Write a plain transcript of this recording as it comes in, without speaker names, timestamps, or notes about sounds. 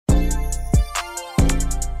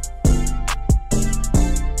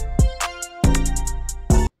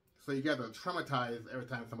So you guys are traumatized every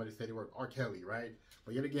time somebody say the word R. Kelly, right?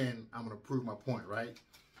 But yet again, I'm going to prove my point, right?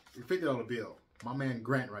 Your $50 bill. My man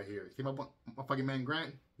Grant right here. See my fucking man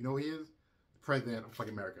Grant? You know who he is? The president of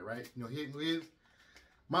fucking America, right? You know who he is?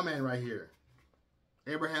 My man right here.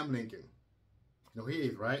 Abraham Lincoln. You know who he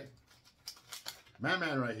is, right? My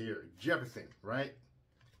man right here. Jefferson, right?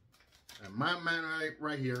 And my man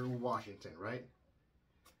right here, Washington, right?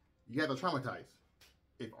 You guys are traumatized.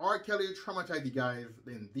 If R. Kelly traumatized you guys,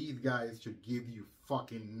 then these guys should give you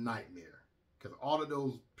fucking nightmare. Because all of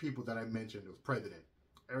those people that I mentioned, those president,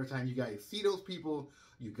 every time you guys see those people,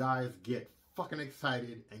 you guys get fucking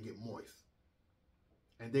excited and get moist.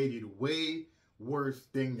 And they did way worse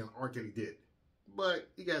things than R. Kelly did. But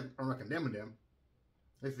you guys are not condemning them.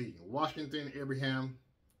 Let's see, Washington, Abraham,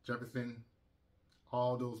 Jefferson,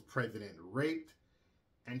 all those presidents raped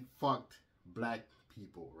and fucked black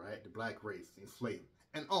people, right? The black race, enslaved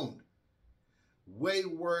and owned. Way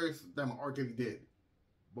worse than what R. Kelly did.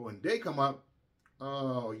 But when they come up,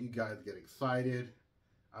 oh, you guys get excited.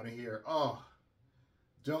 I don't hear, oh,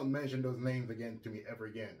 don't mention those names again to me ever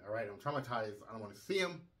again. All right, I'm traumatized. I don't want to see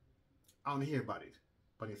them. I don't hear about it.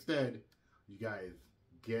 But instead, you guys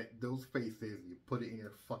get those faces, you put it in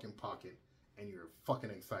your fucking pocket, and you're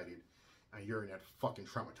fucking excited, and you're in that fucking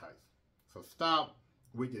traumatized. So stop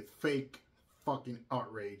with this fake fucking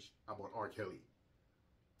outrage about R. Kelly.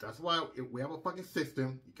 That's why if we have a fucking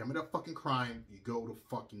system, you commit a fucking crime, you go to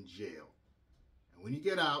fucking jail. And when you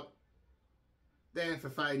get out, then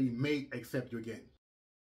society may accept you again.